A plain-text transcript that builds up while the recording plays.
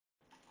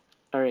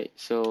Alright,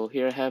 so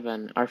here I have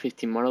an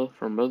R15 model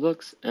from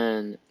Roblox,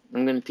 and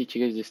I'm going to teach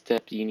you guys the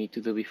steps you need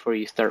to do before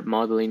you start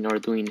modeling or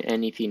doing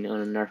anything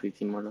on an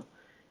R15 model.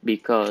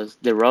 Because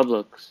the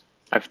Roblox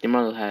R15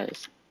 model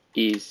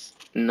is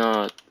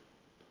not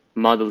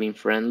modeling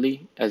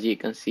friendly. As you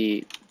can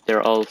see,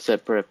 they're all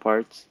separate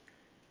parts,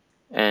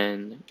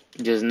 and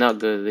just not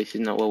good. This is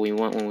not what we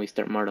want when we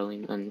start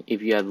modeling. And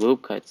if you add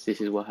loop cuts,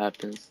 this is what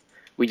happens.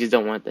 We just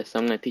don't want that. So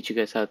I'm going to teach you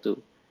guys how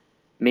to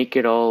make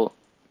it all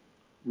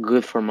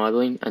good for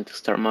modeling and to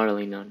start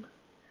modeling on.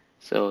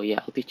 So yeah,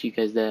 I'll teach you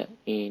guys that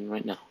in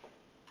right now.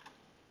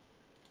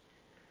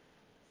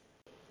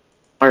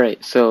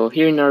 Alright, so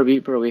here in our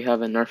Beeper we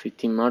have an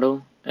R15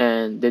 model,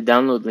 and the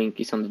download link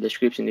is on the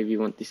description if you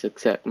want this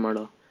exact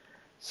model.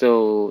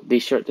 So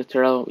this short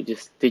tutorial will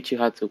just teach you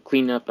how to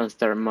clean up and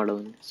start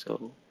modeling.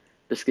 So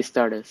let's get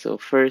started. So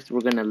first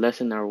we're gonna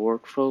lessen our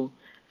workflow,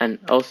 and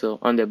also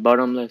on the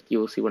bottom left you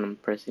will see what I'm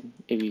pressing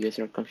if you guys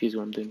are confused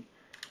what I'm doing.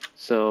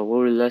 So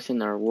we will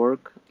lessen our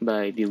work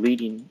by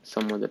deleting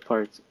some of the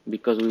parts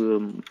because we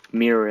will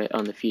mirror it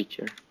on the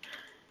future.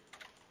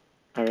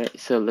 Alright,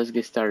 so let's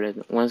get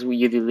started. Once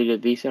you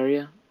deleted this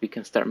area, we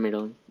can start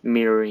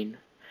mirroring.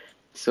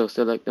 So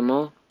select them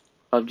all,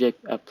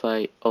 object,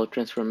 apply all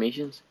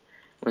transformations.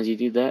 Once you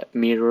do that,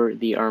 mirror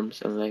the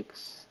arms and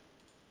legs.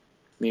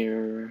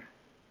 Mirror.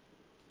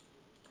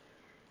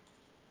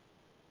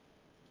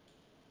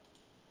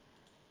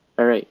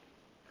 Alright,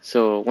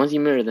 so once you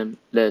mirror them,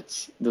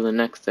 let's do the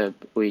next step,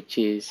 which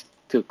is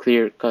to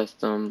clear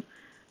custom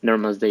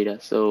normals data.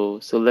 So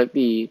select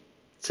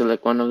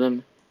one of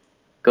them,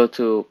 go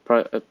to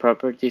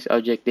properties,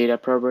 object data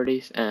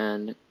properties,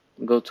 and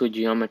go to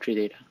geometry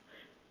data,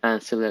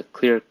 and select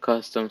clear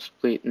custom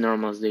split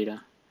normals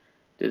data.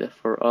 Do that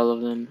for all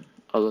of them,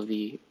 all of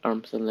the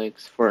arms and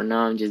legs. For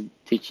now, I'm just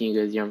teaching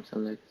you guys the arms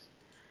and legs.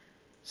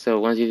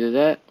 So once you do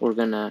that, we're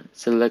gonna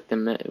select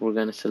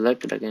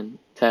it again,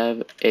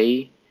 tab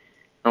A,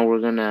 and we're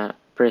gonna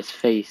press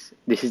face.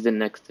 This is the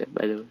next step,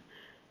 by the way.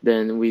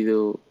 Then we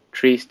do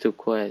trees to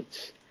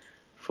quads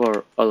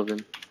for all of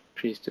them.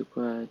 Trees to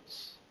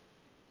quads.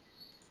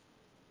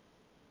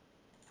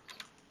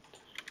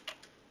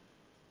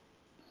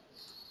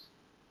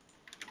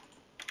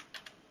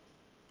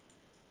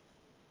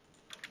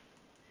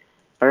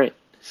 Alright,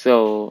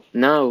 so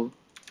now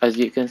as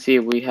you can see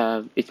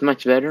it's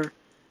much better,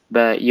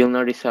 but you'll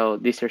notice how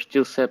these are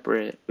still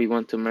separate. We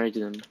want to merge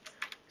them.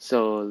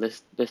 So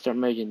let's start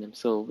merging them.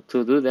 So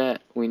to do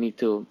that, we need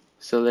to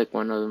select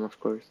one of them, of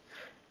course,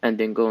 and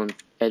then go on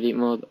edit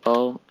mode,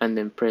 all, and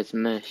then press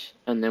mesh,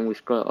 and then we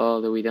scroll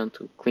all the way down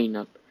to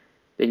cleanup.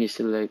 Then you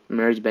select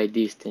merge by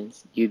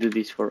distance. You do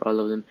this for all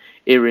of them.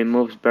 It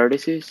removes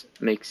vertices,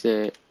 makes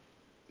it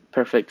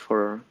perfect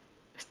to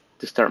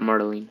start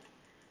modeling.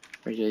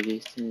 Merge by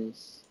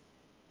distance.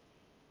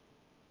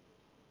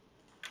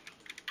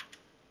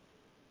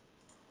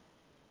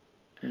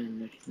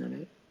 And that is not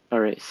it.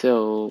 Alright,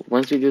 so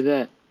once we do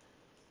that,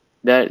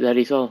 that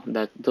is all.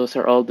 Those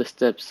are all the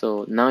steps.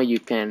 So now you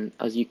can,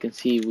 as you can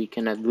see, we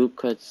can add loop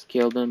cuts,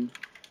 scale them,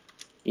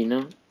 you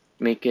know,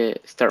 make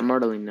it start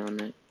modeling on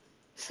it.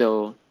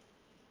 So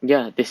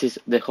yeah, this is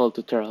the whole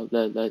tutorial.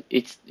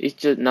 It's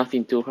just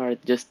nothing too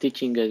hard. Just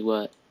teaching guys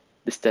what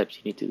the steps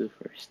you need to do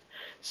first.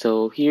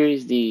 So here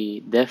is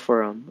the dev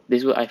forum.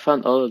 I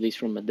found all of these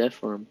from a dev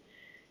forum.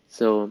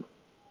 So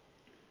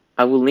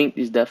I will link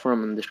this dev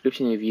forum in the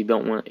description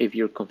if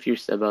you're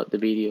confused about the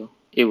video.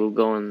 It will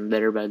go on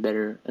letter by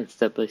letter and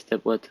step by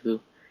step what to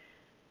do.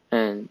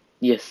 And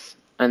yes,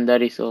 and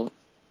that is all.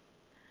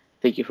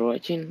 Thank you for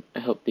watching. I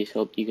hope this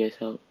helped you guys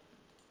out.